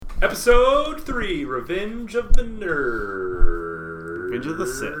Episode 3, Revenge of the Nerds. Revenge of the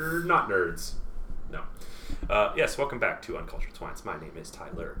Sith. Not nerds. No. Yes, welcome back to Uncultured Swines. My name is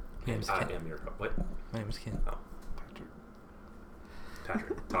Tyler. My name is I Ken. am your... What? My name is Ken. Oh.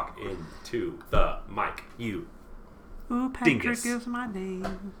 Patrick, talk into the mic. You. Ooh, Patrick Dingus. is my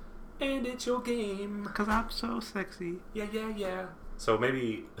name. And it's your game. Because I'm so sexy. Yeah. So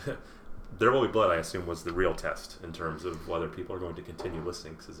maybe... There Will Be Blood, I assume, was the real test in terms of whether people are going to continue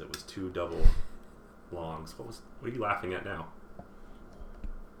listening, because it was 2 double longs. What are you laughing at now?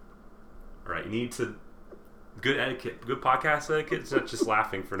 All right, you need to... Good etiquette, good podcast etiquette. It's not just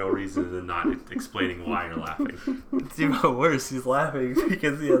laughing for no reason and not explaining why you're laughing. It's even worse. He's laughing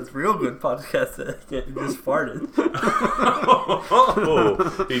because he has real good podcast etiquette. He just farted.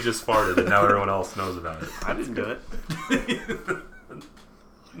 Oh, he just farted, and now everyone else knows about it. I didn't do it.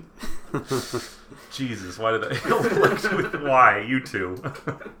 Jesus, why did I... Why? You two.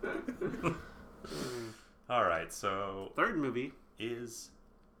 Alright, so... Third movie is...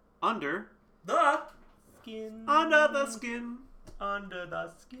 Under The Skin. Under the Skin. Under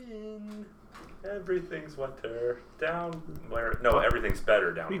the Skin. Everything's wetter down where... No, everything's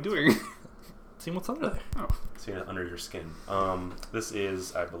better down. What are you doing? See what's under there. Oh. Seeing it under your skin. This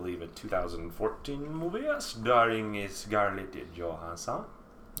is, I believe, a 2014 movie starring Scarlett Johansson.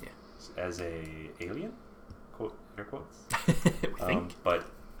 As a alien, quote air quotes. We think. But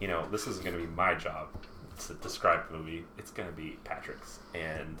you know, this isn't going to be my job to describe the movie. It's going to be Patrick's,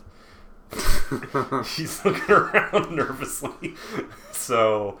 and he's looking around nervously.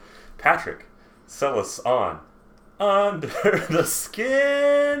 So, Patrick, sell us on Under the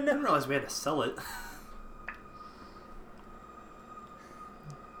Skin. I didn't realize we had to sell it.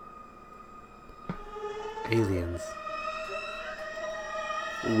 Aliens.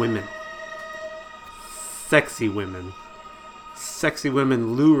 Women. Sexy women. Sexy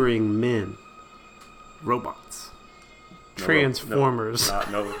women luring men. Robots. Transformers.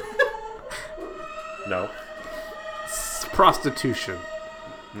 No. Prostitution.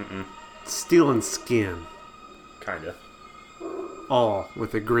 Stealing skin. Kinda. All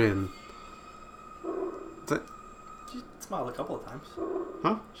with a grin. She smiled a couple of times.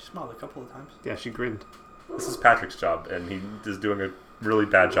 Huh? She smiled a couple of times. Yeah, she grinned. This is Patrick's job, and he is doing a really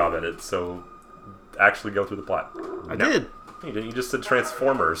bad job at it. So, actually go through the plot. I did. You didn't. You just said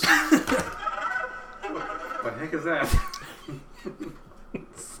Transformers. What the heck is that?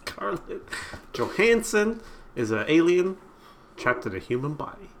 Scarlett Johansson is an alien trapped in a human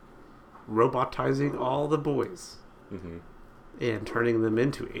body, robotizing all the boys and turning them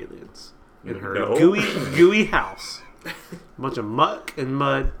into aliens in her gooey house. A bunch of muck and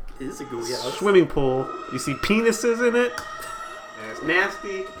mud. It is a gooey house. Swimming pool. You see penises in it. And it's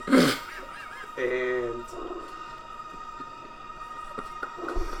nasty. And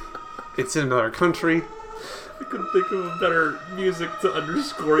it's in another country. I couldn't think of better music to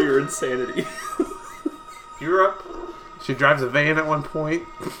underscore your insanity. Europe. She drives a van at one point.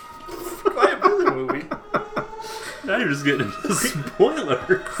 Why about the movie? Now you're just getting into spoiler.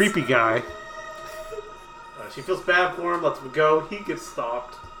 Creepy guy. She feels bad for him, lets him go. He gets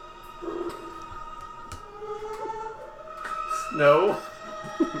stalked. Snow.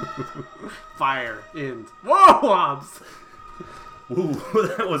 Fire. End. Whoa, Hobbs! Ooh,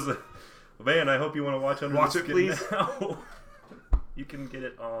 that was a... Man, I hope you want to watch Under Watch the it, Skin please. now. You can get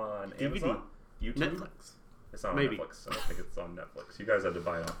it on DVD. Amazon? YouTube? Netflix. It's not on Maybe. Netflix. I don't think it's on Netflix. You guys had to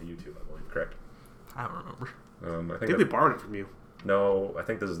buy it off of YouTube, I believe, correct? I don't remember. I I think think we borrowed it from you. No, I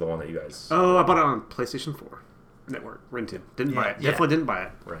think this is the one that you guys... Oh, I bought it on PlayStation 4 Network. Rented. Didn't buy it. Yeah. Definitely didn't buy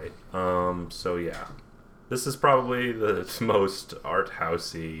it. Right. So yeah. This is probably the most art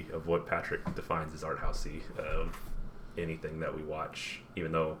housey of what Patrick defines as art housey of anything that we watch,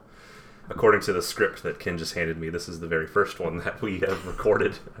 even though according to the script that Ken just handed me, this is the very first one that we have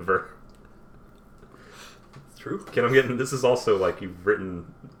recorded ever. It's true. Ken, I'm getting... This is also like you've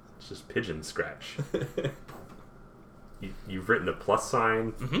written just pigeon scratch. You've written a plus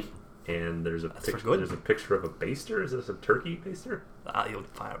sign, and there's a there's a picture of a baster. Is this a turkey baster? You'll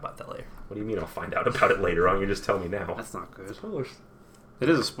find out about that later. What do you mean I'll find out about it later on? You just tell me now. That's not good. Spoilers. It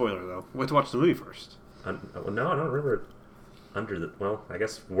is a spoiler, though. We have to watch the movie first. No, I don't remember under the... Well, I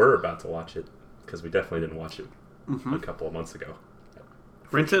guess we're about to watch it, because we definitely didn't watch it a couple of months ago.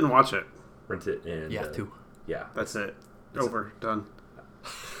 Rent it and watch it. Rent it and... Yeah, 2. Yeah. That's it. Over. Done.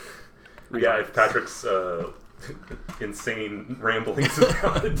 Yeah, if Patrick's insane ramblings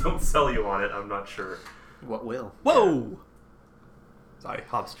about it don't sell you on it, I'm not sure. What will? Whoa! Sorry,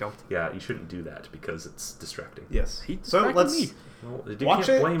 Hobbs jumped. Yeah, you shouldn't do that because it's distracting. Yes. He So distracted let's me. Well, you watch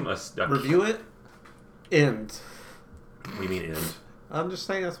can't it, blame us. review it, end. We mean end. I'm just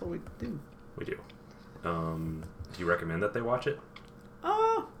saying that's what we do. We do. Do you recommend that they watch it?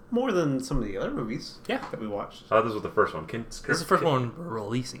 More than some of the other movies that we watched. Oh, this was the first one. This is the first one we're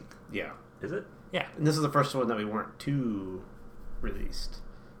releasing. Yeah. Is it? Yeah. And this is the first one that we weren't too released.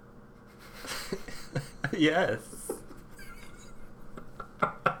 Yes.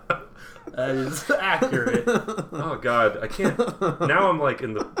 That is accurate. Oh God, I can't. Now I'm like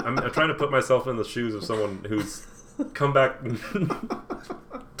I'm trying to put myself in the shoes of someone who's come back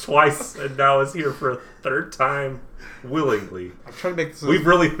twice and now is here for a third time willingly. I'm trying to make this. We've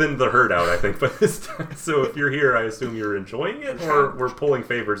really thinned the herd out, I think, by this time. So if you're here, I assume you're enjoying it, or we're pulling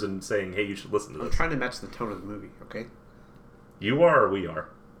favors and saying, "Hey, you should listen to I'm this." trying to match the tone of the movie. Okay. You are, or we are.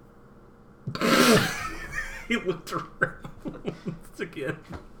 He looked around again.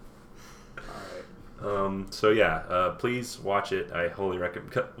 So yeah, please watch it. I wholly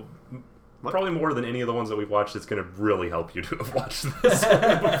recommend. Probably more than any of the ones that we've watched, it's going to really help you to have watched this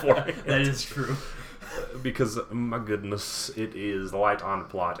beforehand. That is true. Because, my goodness, it is light on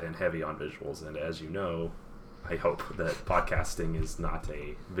plot and heavy on visuals. And as you know, I hope that podcasting is not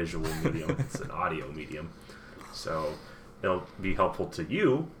a visual medium, it's an audio medium. So it'll be helpful to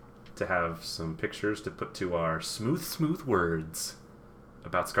you to have some pictures to put to our smooth words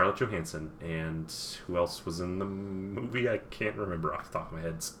about Scarlett Johansson. And who else was in the movie? I can't remember off the top of my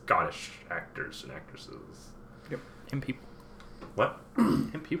head. Scottish actors and actresses. Yep. And people. What?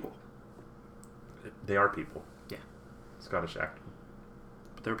 And people. They are people. Yeah. Scottish actor.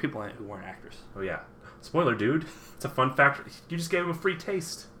 But there were people in it who weren't actors. Oh yeah. Spoiler, dude. It's a fun fact. You just gave him a free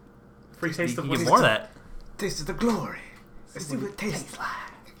taste. Free taste of You what get more of that. Taste of the glory. Let's see what it tastes like.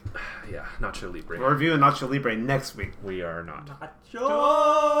 Yeah, Nacho Libre. We're reviewing Nacho Libre next week. We are not.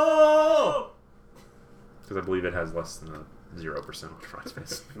 Nacho! Because I believe it has less than a 0% on Rotten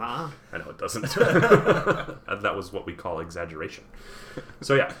Tomatoes. Nah. I know it doesn't. And that was what we call exaggeration.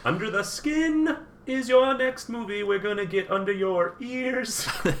 So yeah, Under the Skin is your next movie. We're gonna get under your ears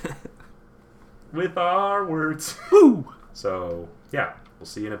with our words. Woo! So yeah, we'll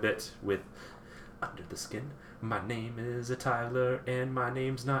see you in a bit with Under the Skin. My name is Tyler, and my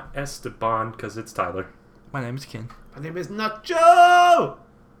name's not Esteban, because it's Tyler. My name is Ken. My name is Nacho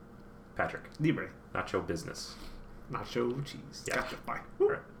Patrick. Libre. Nacho Business. Nacho cheese. Yeah. Gotcha. Bye. All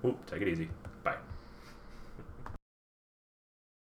right. Ooh, take it easy.